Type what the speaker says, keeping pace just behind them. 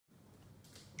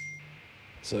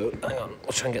So, hang on,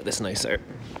 I'll try and get this nicer.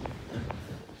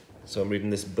 So I'm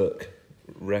reading this book,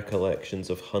 Recollections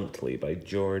of Huntly by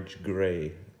George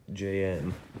Gray,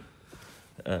 JM.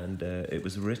 And it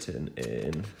was written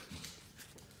in...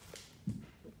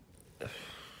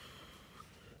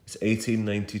 It's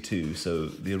 1892, so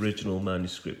the original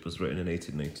manuscript was written in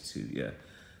 1892, yeah.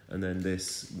 And then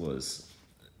this was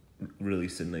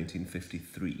released in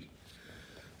 1953.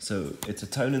 So it's a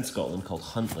town in Scotland called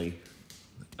Huntly,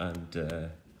 and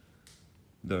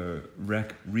they're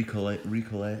recollecting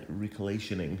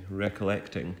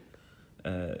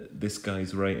this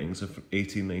guy's writings of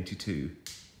 1892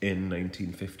 in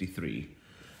 1953.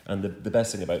 And the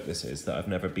best thing about this is that I've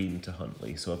never been to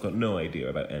Huntly, so I've got no idea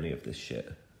about any of this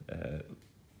shit.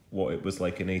 What it was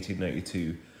like in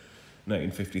 1892,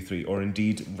 1953, or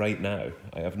indeed right now,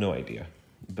 I have no idea.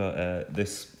 But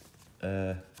this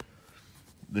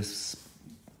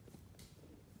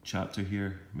chapter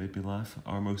here made me laugh.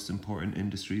 Our most important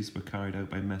industries were carried out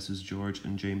by Messrs. George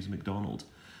and James MacDonald,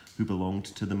 who belonged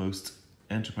to the most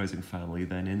enterprising family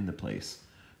then in the place.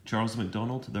 Charles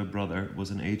MacDonald, their brother, was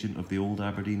an agent of the Old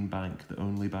Aberdeen Bank, the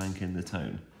only bank in the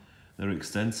town. Their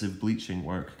extensive bleaching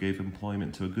work gave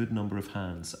employment to a good number of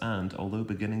hands, and, although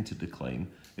beginning to decline,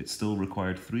 it still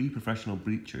required 3 professional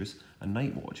bleachers, a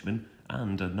night watchman,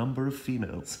 and a number of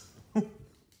females.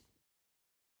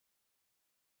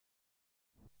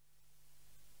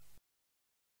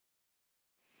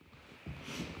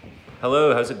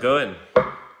 Hello, how's it going?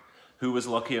 Who was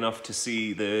lucky enough to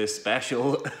see the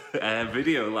special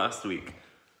video last week?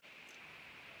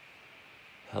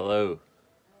 Hello.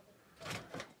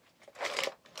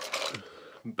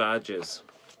 Badges.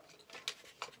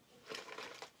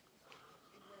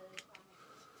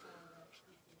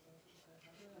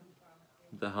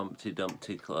 The Humpty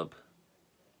Dumpty Club.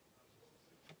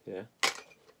 Yeah.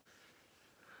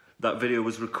 That video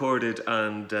was recorded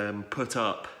and put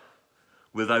up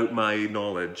without my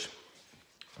knowledge.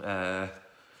 I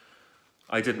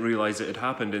didn't realise it had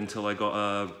happened until I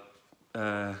got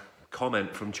a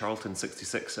comment from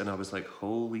Charlton66 and I was like,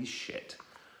 holy shit.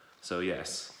 So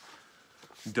yes,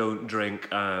 don't drink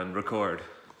and record.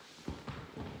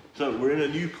 So we're in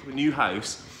a new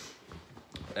house.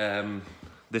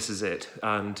 This is it,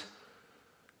 and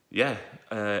yeah,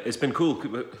 it's been cool.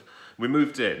 We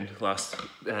moved in last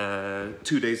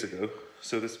 2 days ago,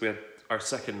 so we had our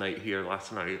second night here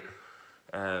last night.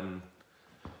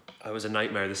 It was a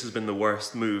nightmare. This has been the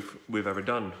worst move we've ever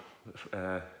done.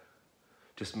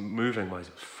 Just moving wise,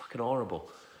 it was fucking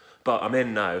horrible. But I'm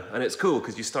in now, and it's cool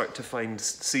because you start to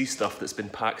see stuff that's been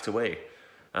packed away,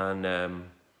 and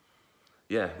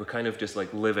yeah, we're kind of just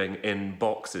like living in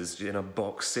boxes in a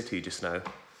box city just now.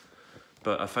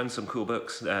 But I found some cool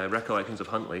books, Recollections of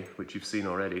Huntly, which you've seen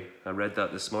already. I read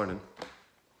that this morning.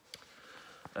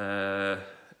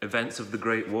 Events of the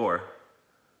Great War.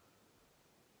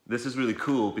 This is really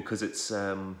cool because it's,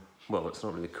 well, it's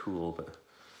not really cool, but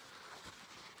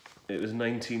it was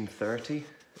 1930.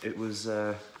 It was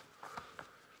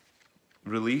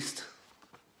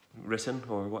written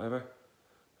or whatever.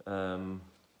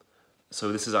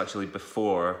 So this is actually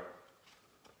before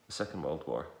the Second World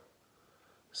War.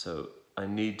 So I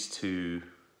need to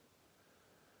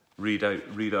read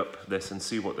up this and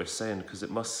see what they're saying, because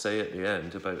it must say at the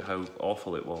end about how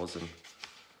awful it was, and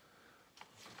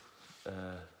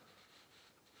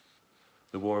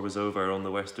the war was over on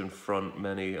the Western Front.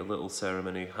 Many a little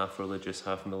ceremony, half religious,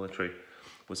 half military,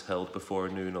 was held before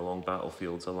noon along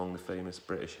battlefields along the famous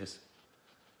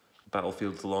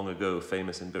battlefields long ago,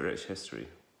 famous in British history.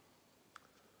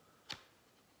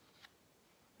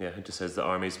 Yeah, it just says the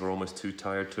armies were almost too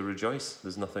tired to rejoice.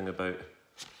 There's nothing about,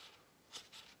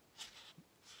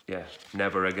 yeah,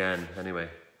 never again, anyway.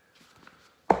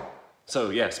 So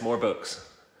yes, more books.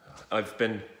 I've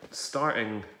been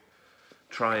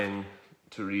trying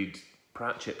to read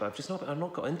Pratchett, but I've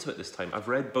not got into it this time. I've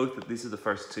read both, these are the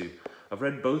first 2. I've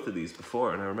read both of these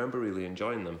before and I remember really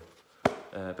enjoying them,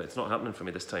 but it's not happening for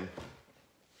me this time.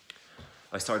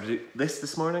 I started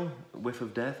this morning, Whiff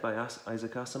of Death by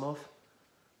Isaac Asimov.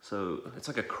 So it's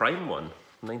like a crime one,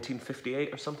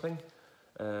 1958 or something.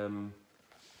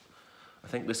 I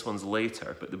think this one's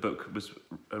later, but the book was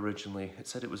originally, it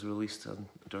said it was released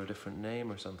under a different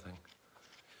name or something.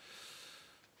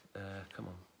 Come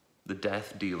on. The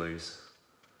Death Dealers,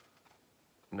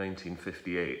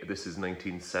 1958. This is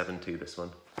 1970, this one.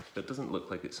 It doesn't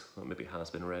look like well, maybe it has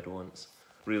been read once.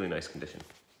 Really nice condition.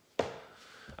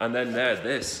 And then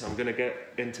this, I'm gonna get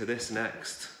into this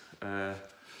next.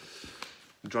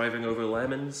 Driving Over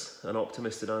Lemons, An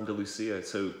Optimist in Andalusia.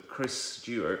 So Chris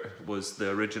Stewart was the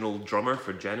original drummer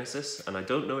for Genesis, and I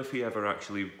don't know if he ever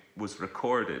actually was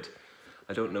recorded.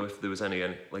 I don't know if there was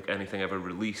anything ever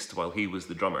released while he was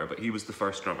the drummer, but he was the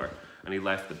first drummer, and he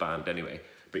left the band anyway.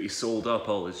 But he sold up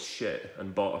all his shit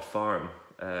and bought a farm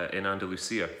in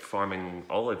Andalusia, farming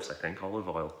olives, I think, olive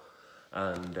oil.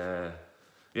 And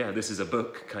yeah, this is a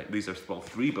book. These are, well,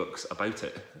 3 books about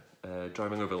it.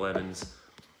 Driving Over Lemons,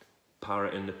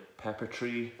 Parrot in the Pepper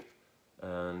Tree,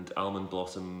 and Almond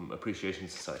Blossom Appreciation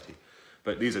Society.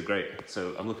 But these are great,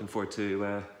 so I'm looking forward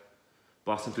to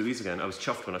blasting through these again. I was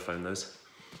chuffed when I found those.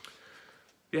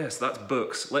 Yes, that's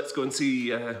books. Let's go and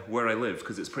see where I live,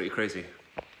 because it's pretty crazy.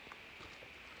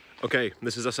 Okay,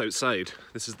 this is us outside.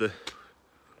 That's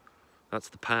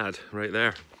the pad right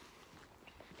there.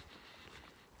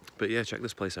 But yeah, check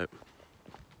this place out.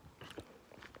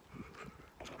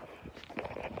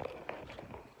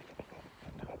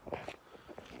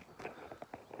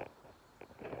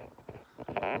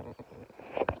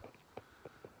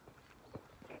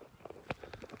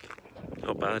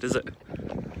 Not bad, is it?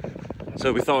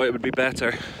 So we thought it would be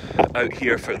better out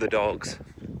here for the dogs.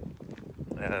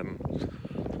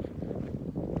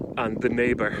 And the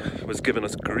neighbour was giving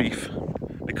us grief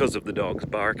because of the dogs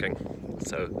barking.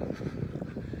 So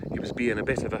he was being a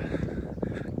bit of a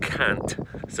cant.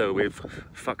 So we've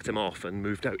fucked him off and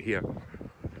moved out here.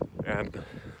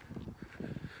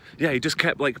 Yeah, he just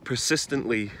kept like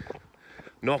persistently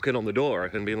knocking on the door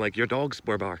and being like, your dogs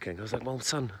were barking. I was like, well,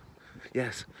 son,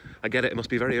 yes, I get it. It must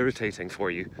be very irritating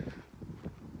for you.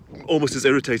 Almost as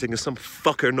irritating as some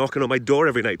fucker knocking on my door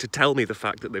every night to tell me the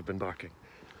fact that they've been barking.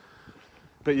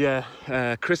 But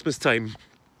yeah, Christmas time,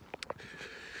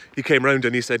 he came round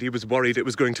and he said he was worried it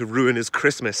was going to ruin his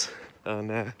Christmas.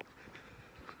 And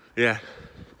yeah,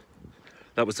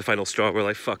 that was the final straw. We're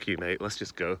like, fuck you, mate, let's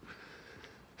just go.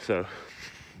 So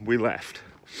we left.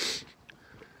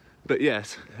 But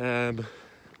yes, we're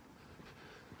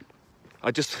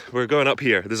going up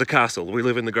here. There's a castle. We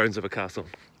live in the grounds of a castle.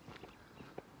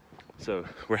 So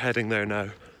we're heading there now.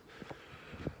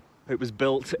 It was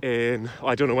built in,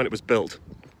 I don't know when it was built.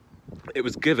 It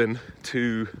was given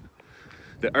to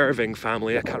the Irving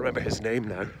family, I can't remember his name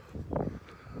now,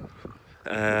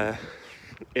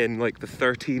 in like the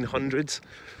 1300s.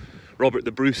 Robert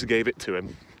the Bruce gave it to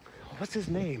him. What's his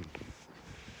name?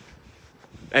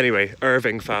 Anyway,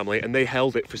 Irving family, and they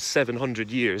held it for 700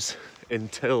 years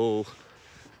until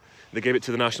they gave it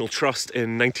to the National Trust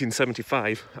in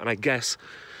 1975, and I guess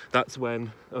that's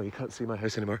when, oh, you can't see my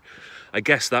house anymore. I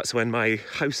guess that's when my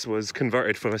house was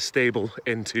converted from a stable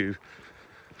into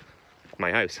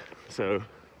my house. So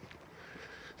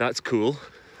that's cool.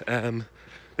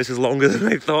 This is longer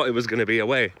than I thought it was going to be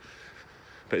away,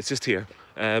 but it's just here.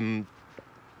 There's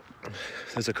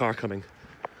a car coming.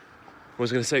 I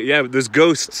was going to say, yeah, there's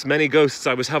ghosts, many ghosts.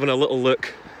 I was having a little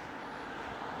look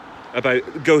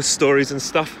about ghost stories and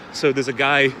stuff. So there's a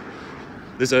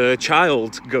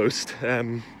child ghost.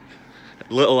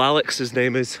 Little Alex, his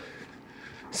name is,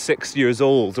 6 years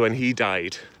old when he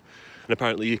died. And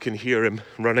apparently you can hear him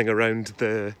running around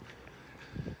the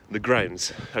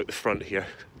grounds out the front here.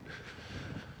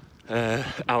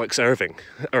 Alex Irvine,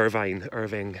 I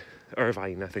think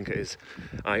it is.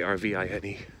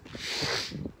 Irvine.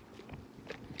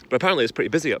 But apparently it's pretty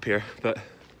busy up here, but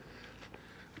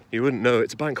you wouldn't know.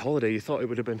 It's a bank holiday, you thought it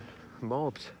would have been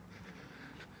mobbed.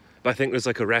 But I think there's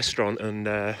like a restaurant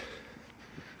and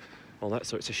all that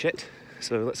sorts of shit.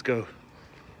 So let's go.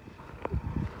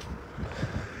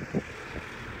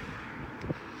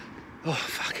 Oh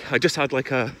fuck! I just had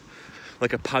like a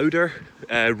powder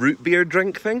root beer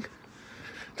drink thing.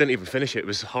 Didn't even finish it. It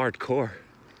was hardcore.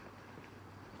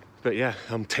 But yeah,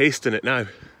 I'm tasting it now.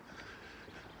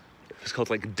 It's called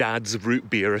like Dad's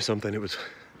root beer or something. It was.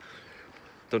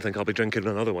 Don't think I'll be drinking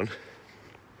another one.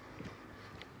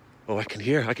 Oh, I can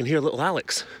hear little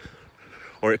Alex.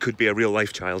 Or it could be a real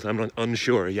life child. I'm not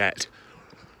unsure yet.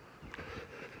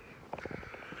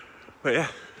 But yeah.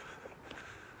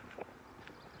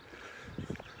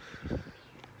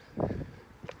 It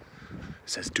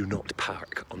says do not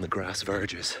park on the grass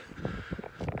verges.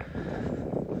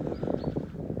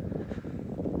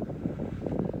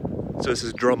 So this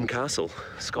is Drum Castle,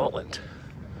 Scotland.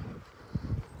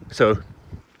 So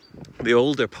the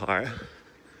older part,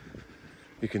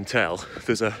 you can tell,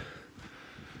 the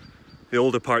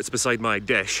older part's beside my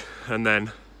dish, and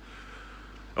then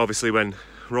obviously when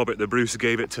Robert the Bruce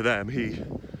gave it to them,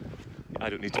 I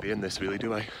don't need to be in this really,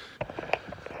 do I?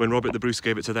 When Robert the Bruce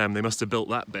gave it to them, they must have built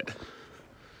that bit.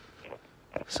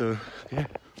 So, yeah,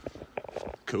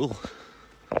 cool.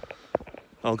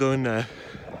 I'll go and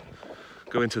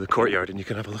go into the courtyard and you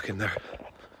can have a look in there.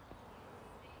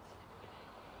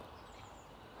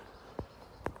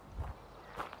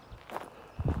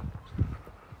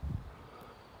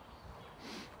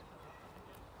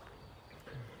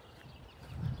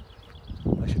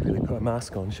 put a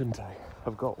mask on, shouldn't I?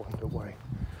 I've got one, don't worry.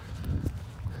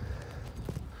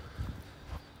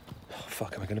 Oh,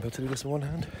 fuck, am I going to be able to do this in one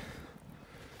hand?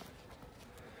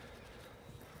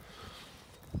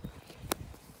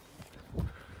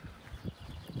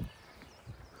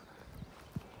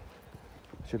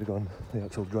 Should have gone the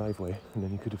actual driveway and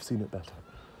then you could have seen it better.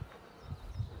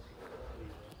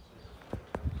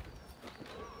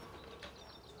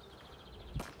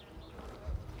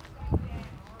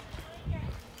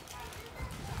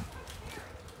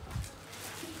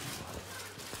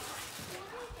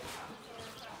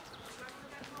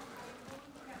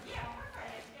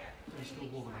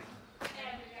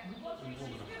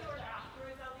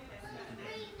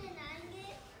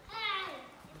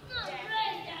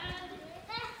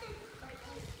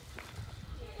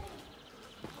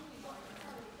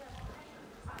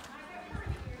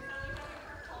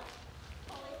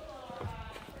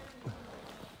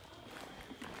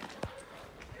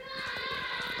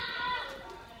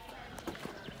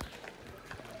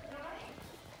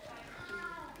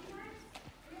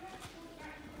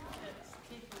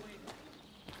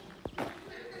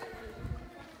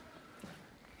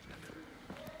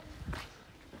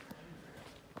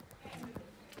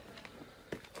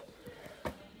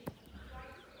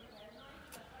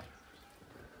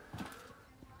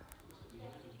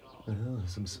 Oh,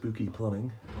 some spooky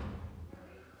plumbing.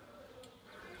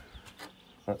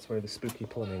 That's where the spooky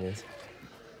plumbing is.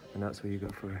 And that's where you go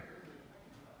for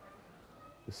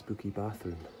the spooky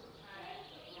bathroom.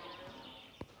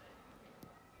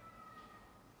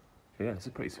 Yeah, this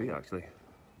is pretty sweet actually.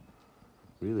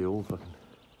 Really old fucking.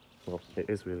 Well, it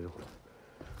is really old.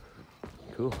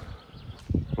 Cool.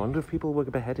 I wonder if people were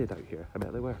beheaded out here. I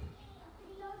bet they were.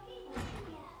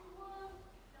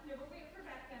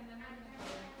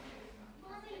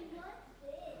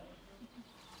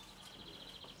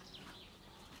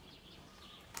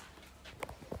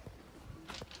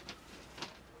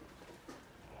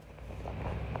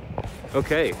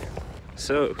 Okay,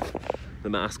 so the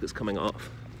mask is coming off.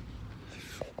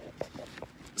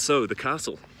 So the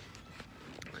castle.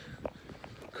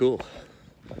 Cool.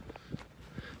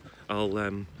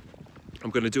 I'm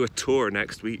going to do a tour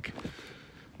next week,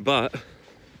 but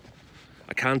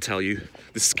I can tell you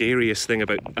the scariest thing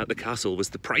at the castle was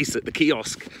the price at the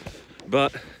kiosk.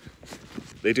 But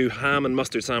they do ham and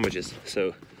mustard sandwiches,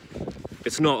 so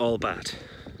it's not all bad.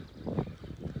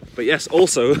 But yes,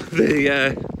 also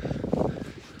the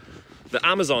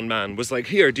Amazon man was like,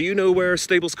 here, do you know where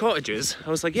Stables Cottage is? I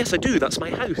was like, yes, I do, that's my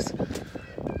house.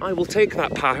 I will take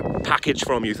that package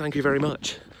from you, thank you very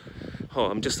much. Oh,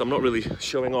 I'm not really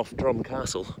showing off Drum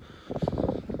Castle.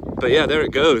 But yeah, there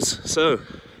it goes. So,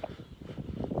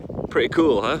 pretty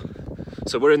cool, huh?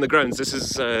 So we're in the grounds. This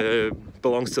is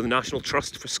belongs to the National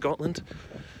Trust for Scotland.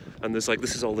 And there's like,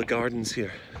 this is all the gardens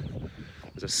here.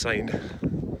 There's a sign.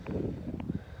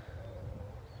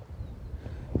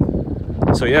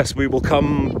 So yes, we'll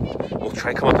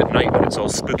try come up at night when it's all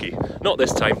spooky. Not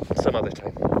this time, some other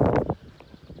time.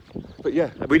 But yeah,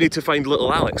 we need to find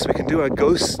little Alex. We can do a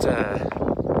ghost,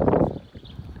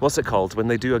 what's it called? When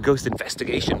they do a ghost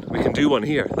investigation. We can do one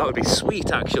here. That would be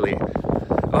sweet, actually.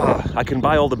 Oh, I can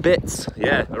buy all the bits.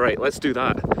 Yeah, all right, let's do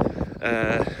that.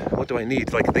 What do I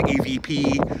need? Like the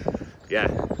EVP? Yeah,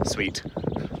 sweet.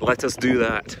 Let us do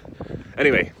that.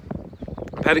 Anyway,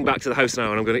 I'm heading back to the house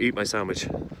now and I'm going to eat my sandwich.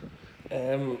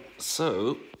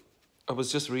 So, I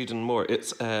was just reading more.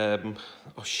 It's, oh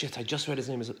shit, I just read his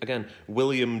name again.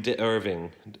 William de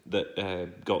Irving,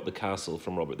 that got the castle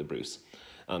from Robert the Bruce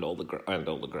and all the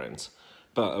grounds.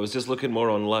 But I was just looking more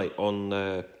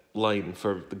online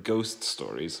for the ghost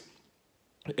stories.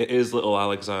 It is little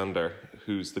Alexander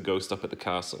who's the ghost up at the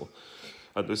castle.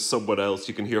 And there's someone else,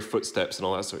 you can hear footsteps and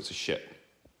all that sorts of shit.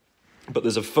 But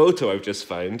there's a photo I've just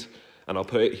found, and I'll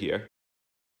put it here.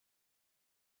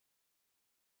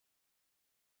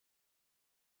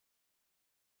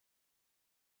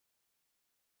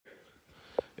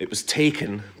 It was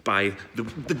taken by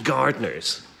the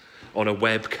gardeners on a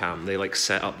webcam. They like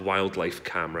set up wildlife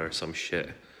camera or some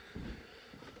shit.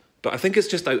 But I think it's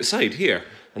just outside here.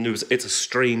 And it's a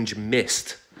strange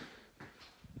mist.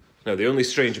 Now, the only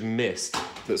strange mist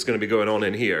that's going to be going on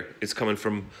in here is coming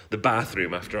from the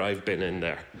bathroom after I've been in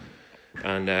there.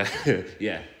 And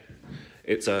yeah,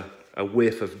 it's a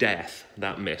whiff of death,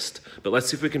 that mist. But let's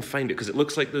see if we can find it, because it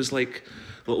looks like there's like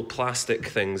little plastic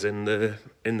things in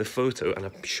the photo, and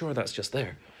I'm sure that's just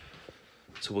there.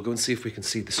 So we'll go and see if we can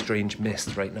see the strange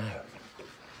mist right now.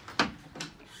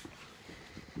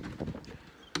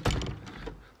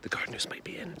 The gardeners might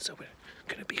be in, so we're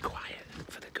gonna be quiet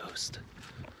for the ghost.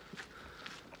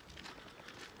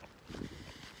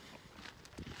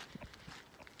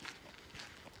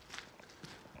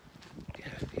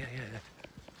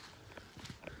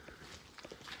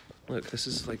 Look, this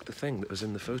is like the thing that was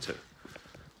in the photo.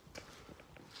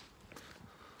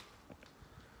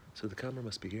 So the camera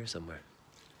must be here somewhere.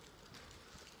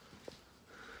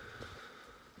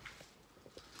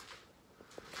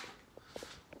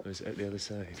 Or is it out the other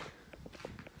side?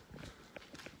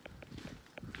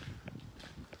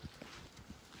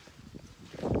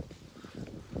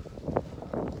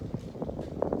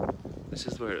 This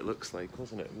is where it looks like,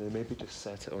 wasn't it? They maybe just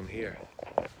set it on here.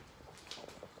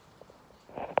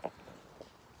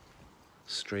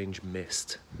 Strange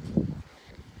mist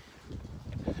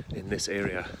in this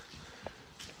area.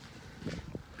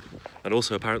 And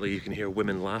also apparently you can hear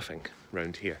women laughing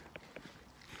around here.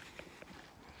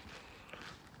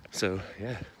 So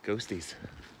yeah, ghosties.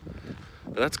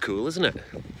 But that's cool, isn't it?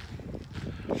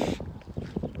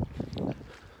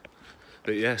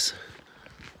 But yes,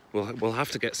 we'll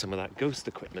have to get some of that ghost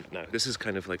equipment now. This is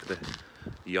kind of like the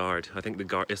yard. I think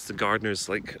it's the gardener's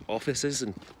like offices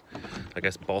and I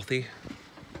guess bothy.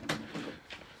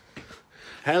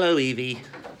 Hello, Evie.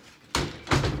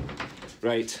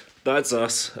 Right, that's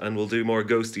us, and we'll do more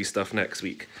ghosty stuff next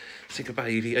week. Say goodbye,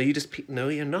 Evie. Are you just no,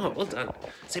 you're not. Well done.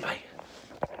 Say bye.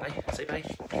 Bye. Say bye.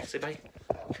 Say bye.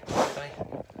 Say bye.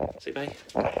 Say bye.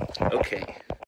 Okay.